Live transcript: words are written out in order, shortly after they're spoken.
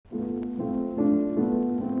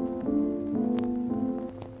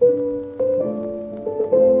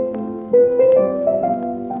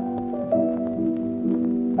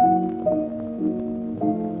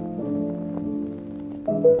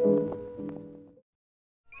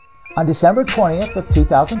On December 20th of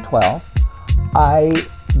 2012, I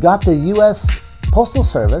got the U.S. Postal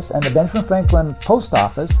Service and the Benjamin Franklin Post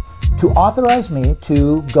Office to authorize me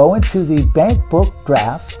to go into the bank book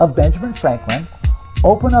drafts of Benjamin Franklin,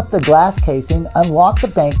 open up the glass casing, unlock the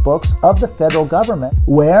bank books of the federal government,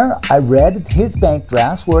 where I read his bank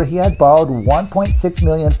drafts where he had borrowed 1.6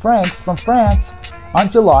 million francs from France on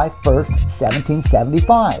July 1st,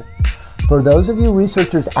 1775. For those of you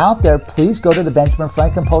researchers out there, please go to the Benjamin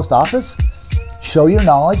Franklin Post Office, show your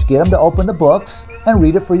knowledge, get them to open the books, and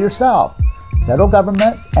read it for yourself. Federal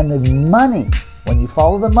government and the money, when you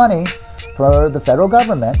follow the money for the federal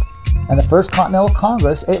government and the First Continental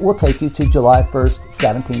Congress, it will take you to July 1st,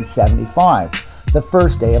 1775, the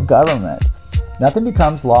first day of government. Nothing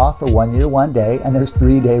becomes law for 1 year, 1 day, and there's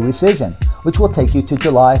 3-day rescission, which will take you to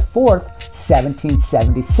July 4th,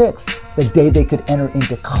 1776, the day they could enter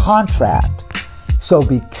into contract. So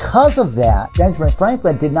because of that, Benjamin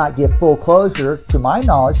Franklin did not give full closure, to my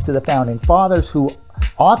knowledge, to the Founding Fathers who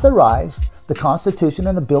authorized the Constitution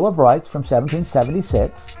and the Bill of Rights from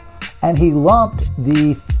 1776, and he lumped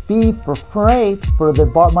the fee for freight for the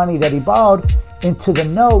money that he borrowed into the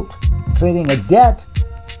note, creating a debt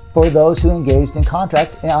for those who engaged in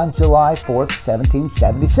contract on July 4th,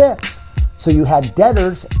 1776. So you had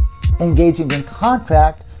debtors engaging in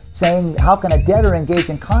contract saying, how can a debtor engage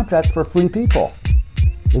in contract for free people?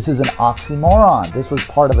 This is an oxymoron. This was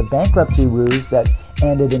part of a bankruptcy ruse that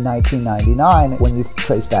ended in 1999 when you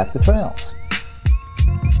trace back the trails.